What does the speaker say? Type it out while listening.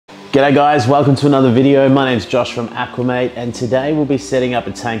G'day guys, welcome to another video. My name's Josh from Aquascape, and today we'll be setting up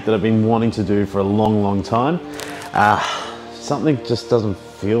a tank that I've been wanting to do for a long time. Something just doesn't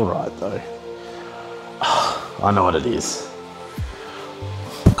feel right though. I know what it is.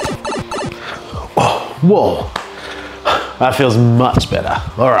 Oh, whoa, that feels much better.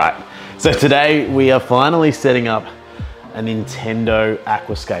 All right, so today we are finally setting up a Nintendo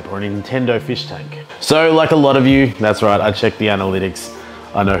Aquascape, or a Nintendo fish tank. So like a lot of you, that's right, I checked the analytics.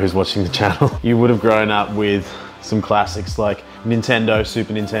 I know who's watching the channel. You would have grown up with some classics like Nintendo,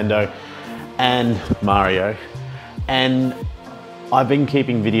 Super Nintendo, and Mario. And I've been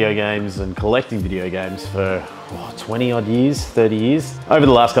keeping video games and collecting video games for 20 odd years, 30 years. Over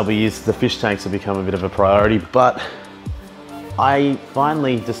the last couple of years, the fish tanks have become a bit of a priority, but I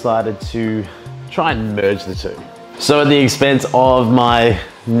finally decided to try and merge the two. So at the expense of my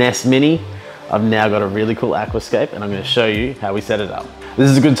NES Mini, I've now got a really cool Aquascape, and I'm going to show you how we set it up. This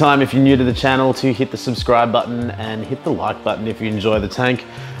is a good time if you're new to the channel to hit the subscribe button and hit the like button if you enjoy the tank.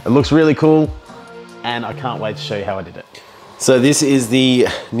 It looks really cool, and I can't wait to show you how I did it. So this is the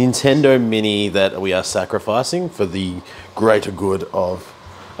Nintendo Mini that we are sacrificing for the greater good of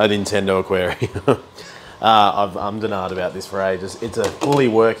a Nintendo aquarium. I've ummed and ahed about this for ages. It's a fully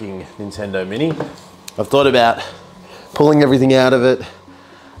working Nintendo Mini. I've thought about pulling everything out of it,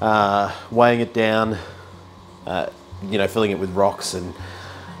 weighing it down, you know, filling it with rocks, and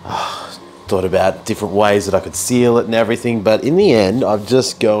thought about different ways that I could seal it and everything, but in the end I'm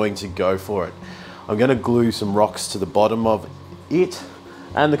just going to go for it. I'm going to glue some rocks to the bottom of it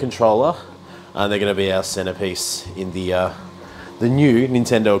and the controller, and they're going to be our centerpiece in the new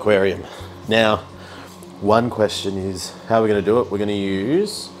Nintendo aquarium. Now, one question is, how are we going to do it? We're going to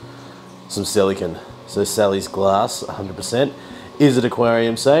use some silicone. So Sally's glass, 100%. Is it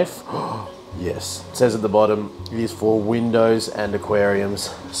aquarium safe? Yes. It says at the bottom, it is for windows and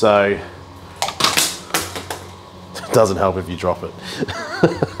aquariums. So it doesn't help if you drop it.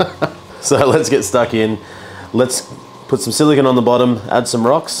 So let's get stuck in. Let's put some silicone on the bottom, add some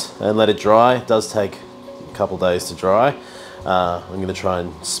rocks, and let it dry. It does take a couple days to dry. I'm going to try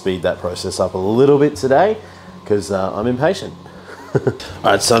and speed that process up a little bit today because I'm impatient. All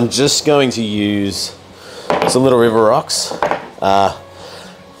right, so I'm just going to use some little river rocks.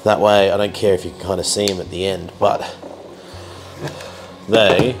 That way I don't care if you can kind of see them at the end, but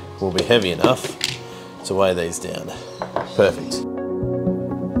they will be heavy enough to weigh these down. Perfect.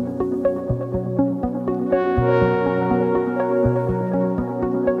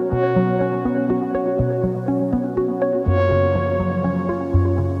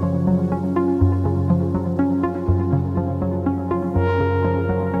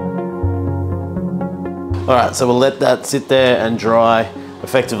 All right, so we'll let that sit there and dry.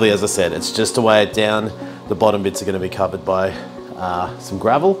 Effectively, as I said, it's just to weigh it down. The bottom bits are going to be covered by some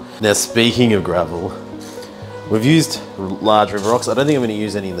gravel. Now, speaking of gravel, we've used large river rocks. I don't think I'm going to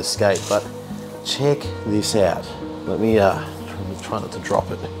use any in the scape, but check this out. Let me try not to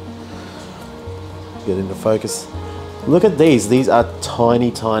drop it. Get into focus. Look at these. These are tiny,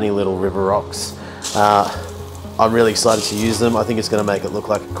 tiny little river rocks. I'm really excited to use them. I think it's going to make it look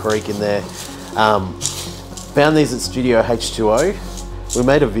like a creek in there. Found these at Studio H2O. We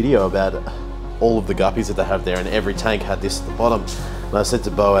made a video about all of the guppies that they have there, and every tank had this at the bottom. And I said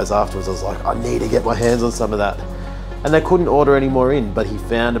to Boaz afterwards, I was like, I need to get my hands on some of that. And they couldn't order any more in, but he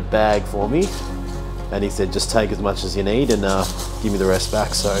found a bag for me, and he said, just take as much as you need and give me the rest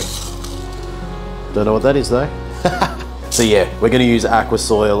back. So, don't know what that is though. So yeah, we're gonna use aqua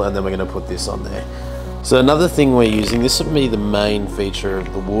soil, and then we're gonna put this on there. So another thing we're using, this would be the main feature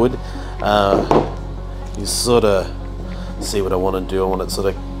of the wood. You sort of see what I want to do. I want it sort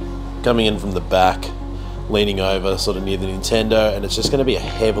of coming in from the back, leaning over sort of near the Nintendo, and it's just going to be a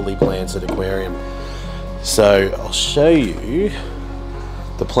heavily planted aquarium. So I'll show you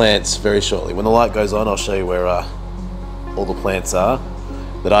the plants very shortly. When the light goes on, I'll show you where all the plants are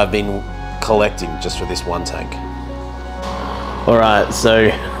that I've been collecting just for this one tank. Alright, so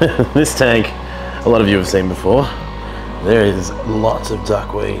this tank, a lot of you have seen before. There is lots of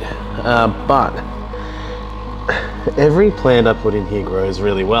duckweed, but every plant I put in here grows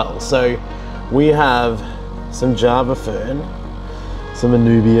really well. So we have some Java fern, some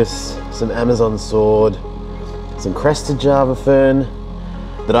Anubias, some Amazon sword, some crested Java fern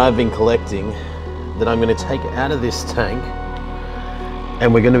that I've been collecting that I'm going to take out of this tank,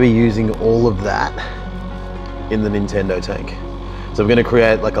 and we're going to be using all of that in the Nintendo tank. So we're going to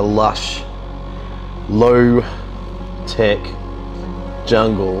create like a lush, low tech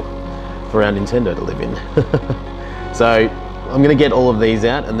jungle for our Nintendo to live in. So I'm going to get all of these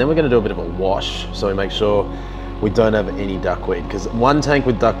out, and then we're going to do a bit of a wash, so we make sure we don't have any duckweed, because one tank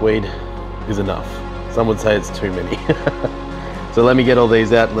with duckweed is enough. Some would say it's too many. So let me get all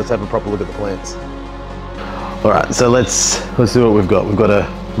these out and let's have a proper look at the plants. All right, so let's see what we've got. We've got a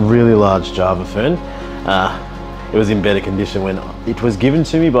really large Java fern. It was in better condition when it was given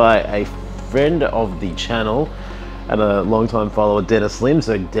to me by a friend of the channel and a long-time follower, Dennis Lim.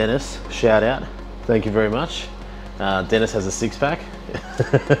 So Dennis, shout out, thank you very much. Dennis has a six-pack.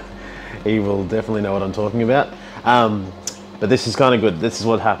 He will definitely know what I'm talking about. But this is kind of good. This is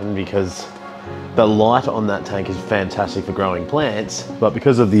what happened because the light on that tank is fantastic for growing plants, but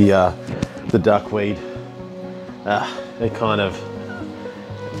because of the duckweed, it kind of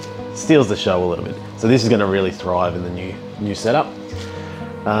steals the show a little bit. So this is going to really thrive in the new setup.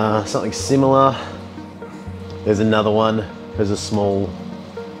 Something similar. There's another one. There's a small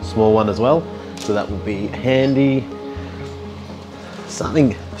one as well. So that will be handy.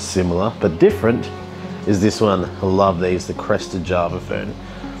 Something similar but different is this one. I love these, the crested Java fern.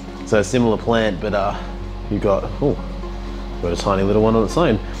 So a similar plant, but you've got a tiny little one on its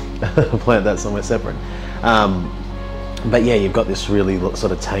own. Plant that somewhere separate. But yeah, you've got this really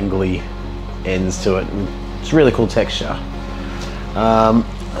sort of tangly ends to it. And it's really cool texture.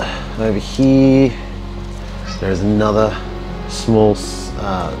 Over here, there's another small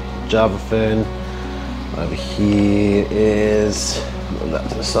Java fern. Over here is, move that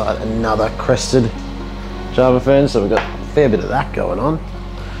to the side, another crested Java fern. So we've got a fair bit of that going on.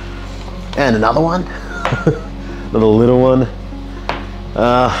 And another one, another little one.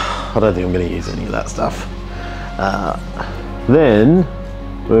 I don't think I'm going to use any of that stuff. Then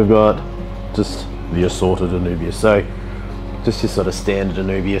we've got just the assorted Anubias. So just your sort of standard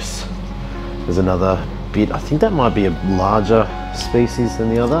Anubias. There's another bit, I think that might be a larger species than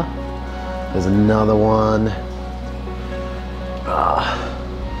the other. There's another one.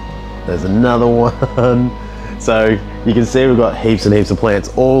 There's another one. So you can see we've got heaps and heaps of plants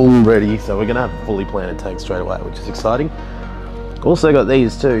all ready. So we're gonna have a fully planted tank straight away, which is exciting. Also got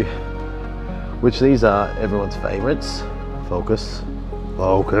these too, which these are everyone's favorites. Focus.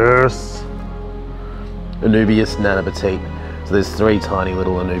 Anubias Nana Petite. So there's 3 tiny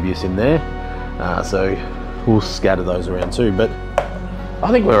little Anubias in there. So we'll scatter those around too, but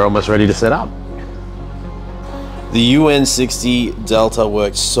I think we're almost ready to set up. The UN60 Delta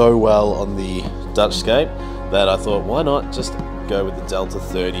worked so well on the Aquascspe that I thought, why not just go with the Delta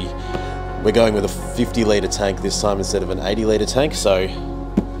 30. We're going with a 50 litre tank this time instead of an 80 litre tank, so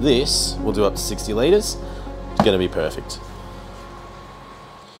this will do up to 60 litres. It's going to be perfect.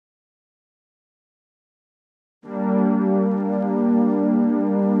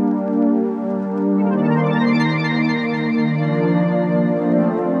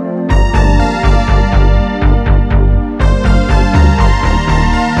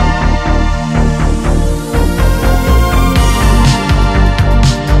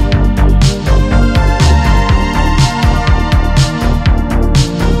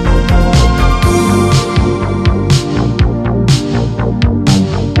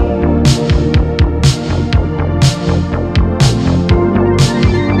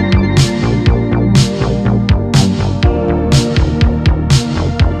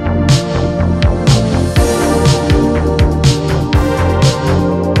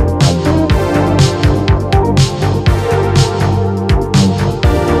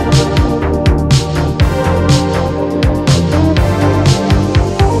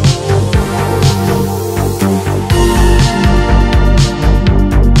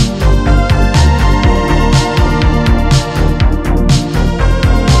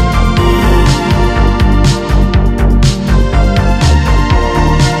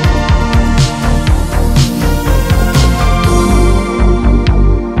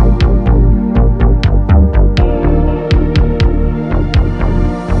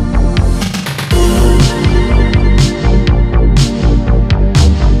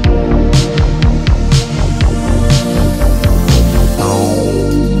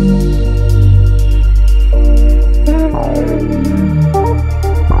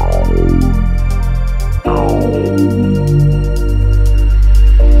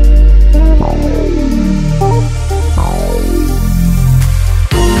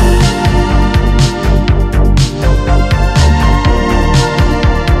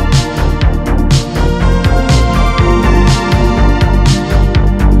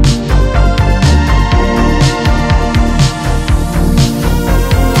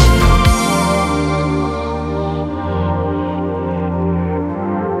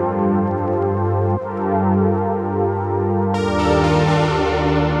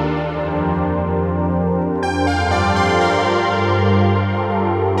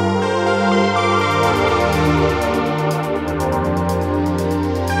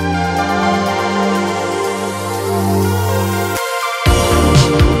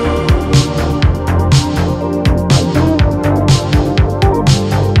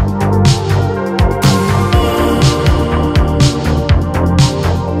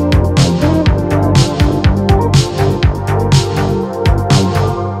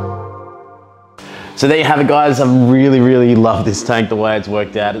 So there you have it, guys. I really love this tank, the way it's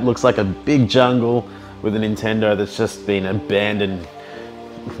worked out. It looks like a big jungle with a Nintendo that's just been abandoned,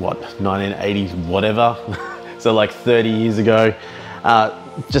 what, 1980s, whatever. So like 30 years ago,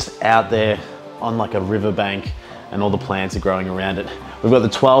 just out there on like a riverbank, and all the plants are growing around it. We've got the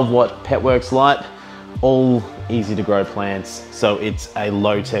 12-watt Petworks light, all easy to grow plants. So it's a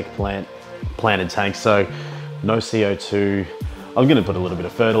low-tech planted tank, so no CO2. I'm gonna put a little bit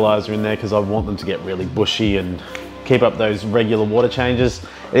of fertilizer in there because I want them to get really bushy and keep up those regular water changes.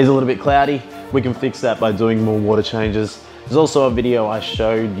 It is a little bit cloudy. We can fix that by doing more water changes. There's also a video I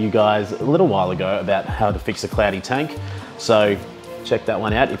showed you guys a little while ago about how to fix a cloudy tank. So check that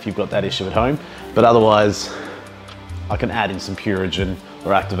one out if you've got that issue at home. But otherwise, I can add in some Purigen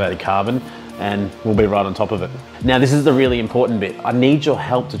or activated carbon and we'll be right on top of it. Now, this is the really important bit. I need your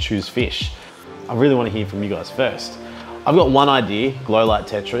help to choose fish. I really want to hear from you guys first. I've got one idea, glow light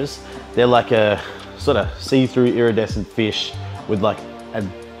tetras. They're like a sort of see-through iridescent fish with like a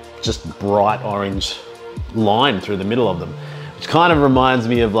just bright orange line through the middle of them, which kind of reminds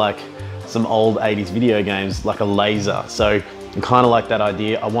me of like some old 80s video games, like a laser. So I kind of like that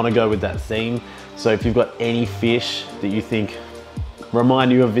idea. I want to go with that theme. So if you've got any fish that you think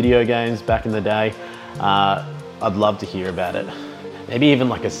remind you of video games back in the day, I'd love to hear about it. Maybe even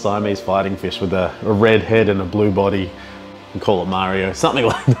like a Siamese fighting fish with a red head and a blue body. We call it Mario. Something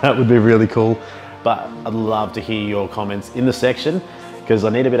like that would be really cool. But I'd love to hear your comments in the section because I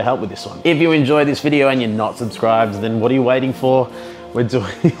need a bit of help with this one. If you enjoyed this video and you're not subscribed, then what are you waiting for? We're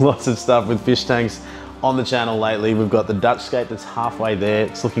doing lots of stuff with fish tanks on the channel lately. We've got the Aquascape that's halfway there.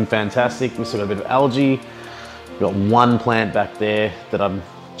 It's looking fantastic. We've still got a bit of algae. We've got one plant back there that I'm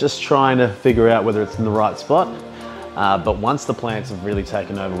just trying to figure out whether it's in the right spot. But once the plants have really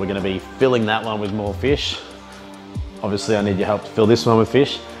taken over, we're gonna be filling that one with more fish. Obviously, I need your help to fill this one with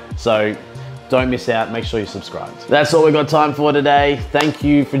fish. So don't miss out, make sure you're subscribed. That's all we've got time for today. Thank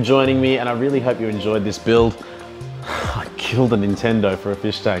you for joining me, and I really hope you enjoyed this build. I killed a Nintendo for a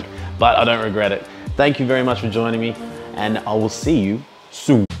fish tank, but I don't regret it. Thank you very much for joining me, and I will see you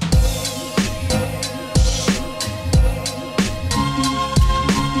soon.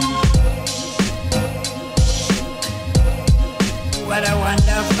 What a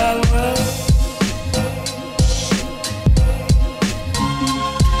wonderful world.